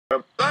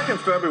in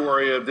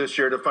February of this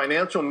year, the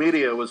financial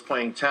media was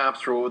playing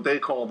taps for what they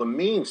call the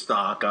meme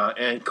stock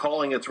and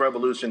calling its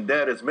revolution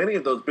dead, as many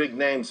of those big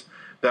names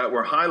that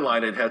were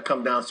highlighted had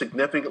come down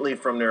significantly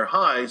from their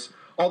highs,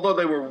 although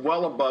they were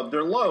well above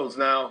their lows.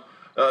 Now,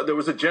 there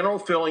was a general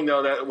feeling,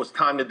 though, that it was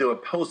time to do a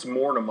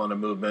post-mortem on the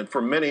movement.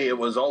 For many, it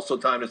was also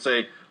time to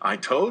say, I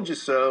told you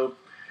so.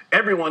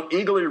 Everyone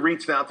eagerly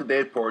reached out to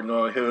Dave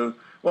Portnoy, who,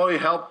 well, he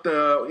helped,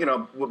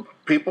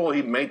 people.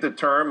 He made the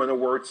term and the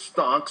word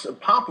stonks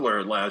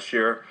popular last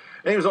year.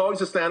 And he was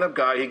always a stand-up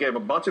guy. He gave a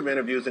bunch of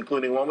interviews,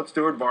 including one with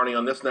Stuart Varney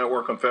on this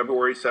network on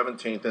February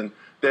 17th. And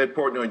Dave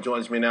Portnoy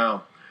joins me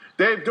now.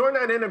 Dave, during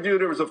that interview,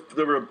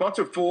 there were a bunch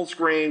of full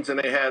screens, and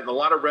they had a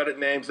lot of Reddit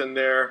names in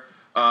there.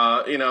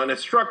 And it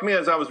struck me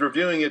as I was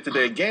reviewing it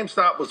today.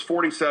 GameStop was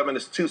 47,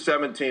 it's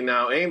 217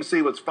 now.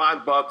 AMC was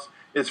 $5,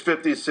 it's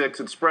 56.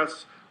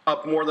 Express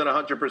up more than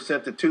 100%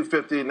 to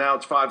 250, now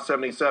it's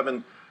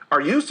 577. Are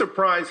you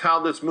surprised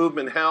how this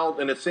movement held,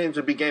 and it seems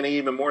to be gaining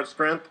even more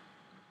strength?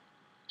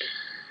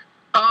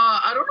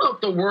 I don't know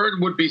if the word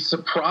would be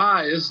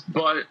surprised,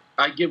 but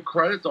I give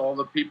credit to all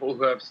the people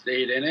who have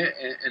stayed in it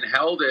and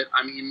held it.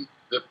 I mean,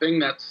 the thing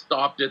that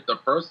stopped it the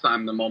first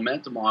time, the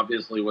momentum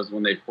obviously, was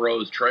when they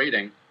froze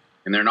trading,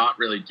 and they're not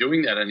really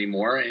doing that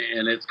anymore,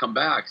 and it's come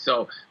back.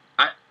 So,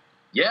 I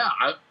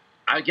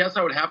guess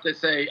I would have to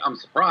say I'm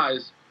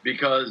surprised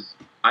because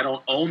I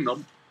don't own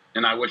them,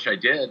 and I wish I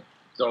did.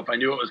 So if I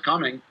knew it was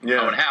coming,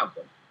 I would have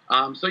them.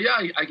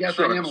 I guess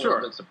I am a little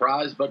bit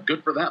surprised, but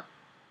good for them.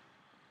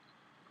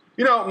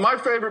 You know, my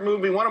favorite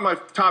movie, one of my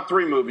top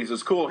 3 movies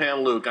is Cool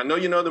Hand Luke. I know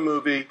you know the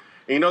movie,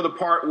 and you know the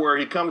part where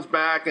he comes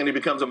back and he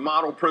becomes a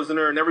model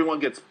prisoner and everyone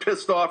gets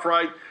pissed off,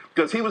 right?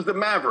 Because he was the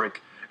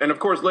Maverick. And, of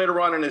course,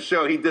 later on in the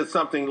show, he did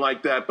something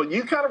like that. But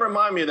you kind of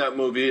remind me of that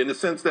movie in the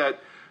sense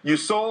that you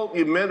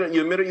admitted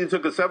you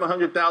took a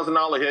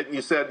 $700,000 hit and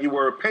you said you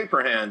were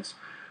paper hands.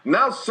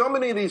 Now, so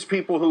many of these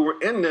people who were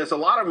in this, a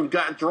lot of them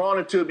got drawn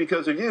into it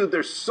because of you.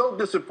 They're so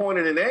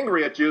disappointed and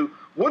angry at you.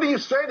 What do you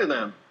say to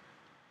them?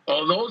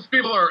 Oh, those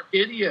people are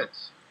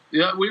idiots.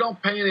 Yeah, we don't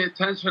pay any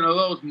attention to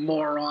those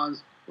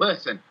morons.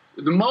 Listen,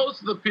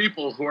 most of the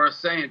people who are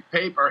saying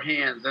paper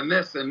hands and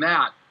this and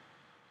that,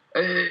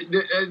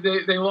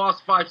 they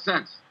lost 5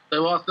 cents. They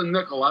lost a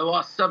nickel. I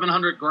lost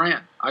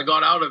 $700,000. I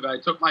got out of it. I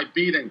took my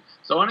beating.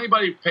 So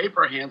anybody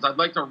paper hands, I'd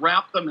like to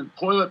wrap them in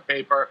toilet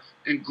paper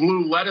and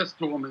glue lettuce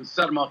to them and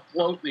set them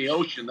afloat in the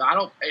ocean. I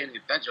don't pay any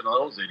attention to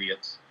those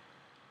idiots.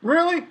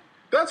 Really?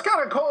 That's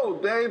kind of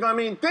cold, Dave. I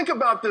mean, think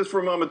about this for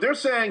a moment. They're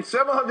saying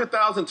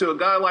 $700,000 to a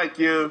guy like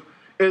you,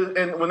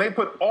 and when they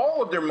put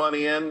all of their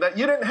money in, that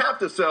you didn't have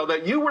to sell,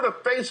 that you were the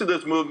face of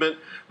this movement,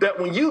 that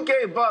when you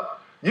gave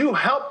up, you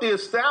helped the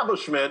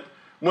establishment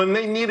when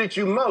they needed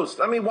you most.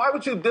 I mean, why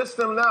would you diss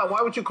them now?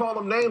 Why would you call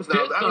them names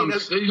now?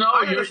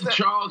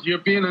 Charles, you're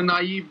being a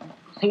naive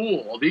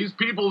fool. These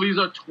people, these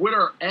are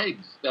Twitter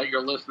eggs that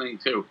you're listening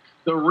to.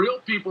 The real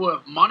people who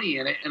have money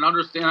in it and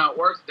understand how it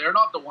works, they're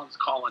not the ones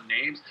calling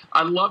names.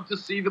 I'd love to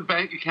see the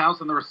bank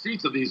accounts and the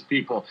receipts of these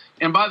people.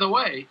 And by the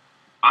way,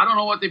 I don't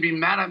know what they'd be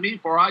mad at me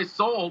for. I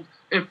sold.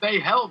 If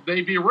they held,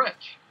 they'd be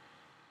rich.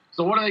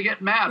 So what do they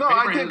get mad? No,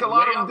 I think a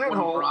lot of them did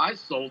hold. I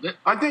sold it.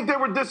 I think they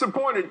were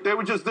disappointed. They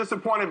were just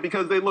disappointed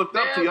because they looked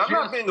up to you. I'm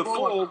not being a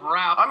fool.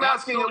 I'm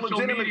asking a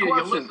legitimate question. You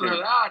listen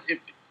to that.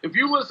 If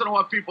you listen to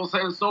what people say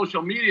on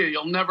social media,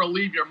 you'll never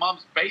leave your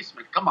mom's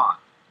basement. Come on.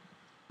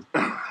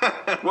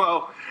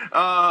 Well,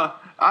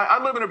 I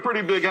live in a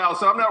pretty big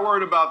house, so I'm not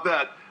worried about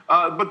that.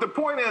 But the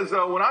point is,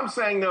 though, what I'm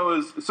saying, though,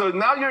 is so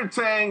now you're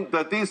saying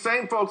that these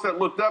same folks that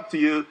looked up to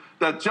you,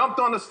 that jumped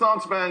on the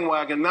stonks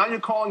bandwagon, now you're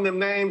calling them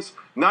names,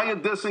 now you're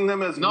dissing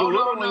them as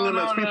belittling them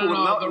as people with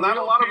not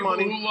a lot of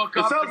money.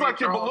 It sounds like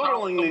you're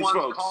belittling these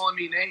folks. Calling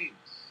me names.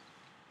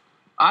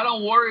 I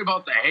don't worry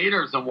about the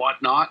haters and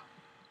whatnot.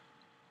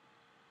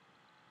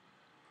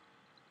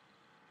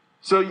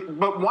 So,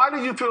 but why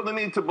do you feel the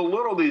need to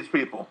belittle these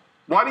people?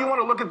 Why do you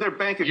want to look at their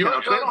bank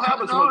accounts? They don't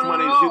have as much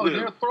money as you do.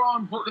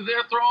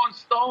 They're throwing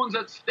stones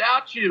at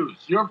statues.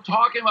 You're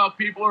talking about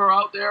people who are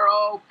out there,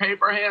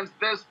 paper hands,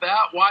 this,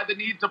 that. Why the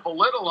need to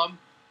belittle them?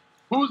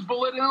 Who's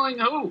belittling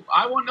who?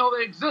 I wouldn't know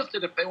they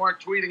existed if they weren't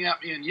tweeting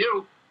at me and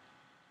you.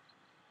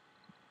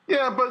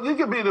 Yeah, but you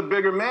could be the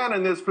bigger man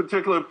in this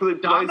particular place.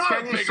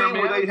 Can you see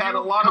where they had a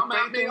lot of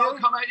faith in you? I'll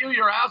come at you.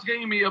 You're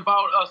asking me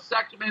about a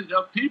segment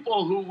of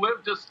people who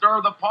live to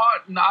stir the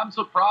pot, and I'm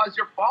surprised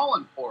you're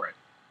falling for it.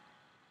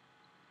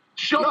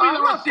 Show me the I'm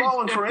not receipts.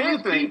 falling for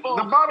anything.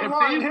 The bottom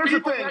line, here's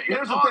the thing.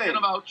 Here's the thing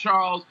about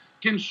Charles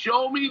can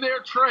show me their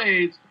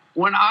trades.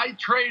 When I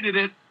traded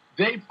it,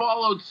 they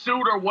followed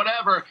suit or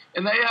whatever,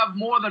 and they have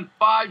more than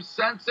 5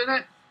 cents in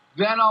it,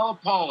 then I'll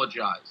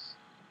apologize.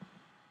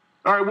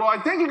 All right, well, I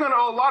think you're going to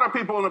owe a lot of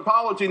people an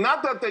apology.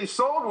 Not that they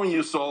sold when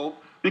you sold,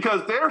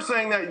 because they're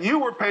saying that you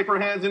were paper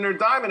hands and they're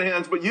diamond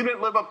hands, but you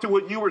didn't live up to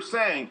what you were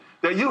saying,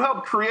 that you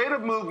helped create a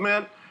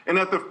movement, and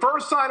at the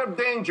first sign of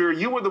danger,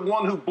 you were the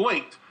one who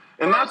blinked.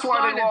 And that's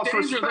why they lost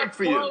respect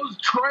for you. They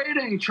closed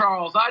trading,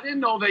 Charles. I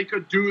didn't know they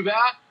could do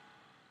that.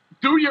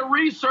 Do your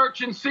research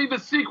and see the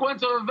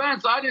sequence of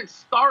events. I didn't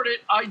start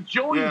it. I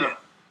joined it.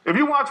 If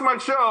you watch my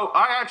show,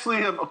 I actually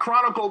have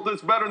chronicled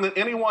this better than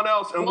anyone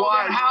else, and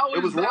why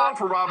it was wrong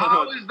for Robinhood.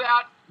 How is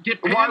that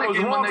why it was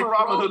wrong for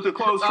Robinhood to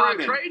close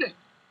trading?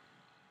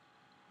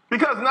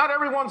 Because not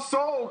everyone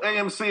sold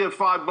AMC at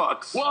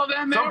 $5. Well,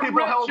 then some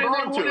people held on to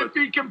it. They wouldn't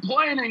be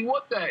complaining,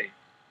 would they?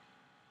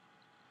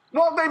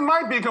 Well, they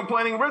might be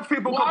complaining. Rich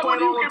people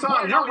complain all the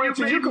time. You're rich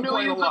and you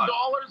complain a lot.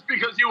 $millions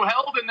because you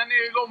held, and then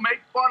you go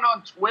make fun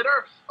on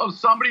Twitter of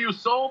somebody who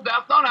sold.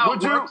 That's not how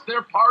it works.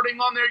 They're partying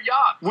on their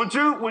yacht. Would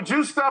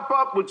you step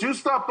up? Would you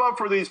step up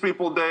for these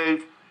people,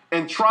 Dave,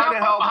 and try to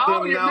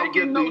help them now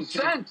get no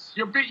sense.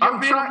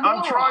 I'm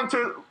trying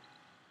to.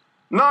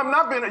 No, I'm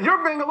not being.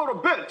 You're being a little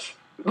bitch.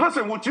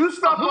 Listen, would you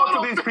step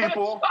up to these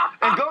people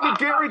and go to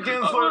Gary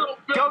Gensler,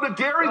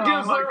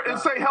 and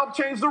say, help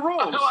change the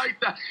rules? I like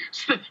that.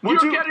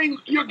 Would you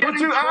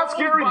ask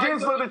Gary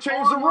Gensler to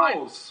change the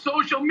rules?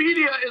 Social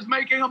media is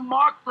making a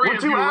mockery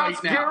of you right now. Would you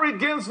ask Gary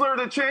Gensler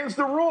to change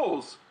the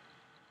rules?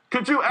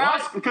 Could you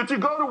ask? Could you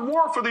go to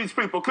war for these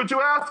people? Could you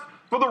ask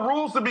for the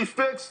rules to be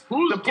fixed?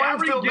 The playing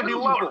field to be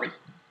leveled?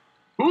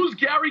 Who's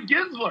Gary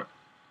Gensler?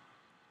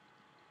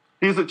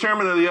 He's the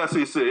chairman of the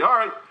SEC. All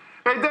right.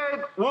 Hey,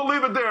 Dave, we'll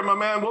leave it there, my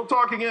man. We'll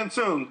talk again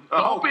soon.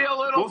 Don't be a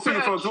little bitch. We'll see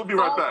you, folks. We'll be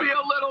right back. Don't be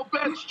a little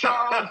bitch,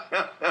 Charles.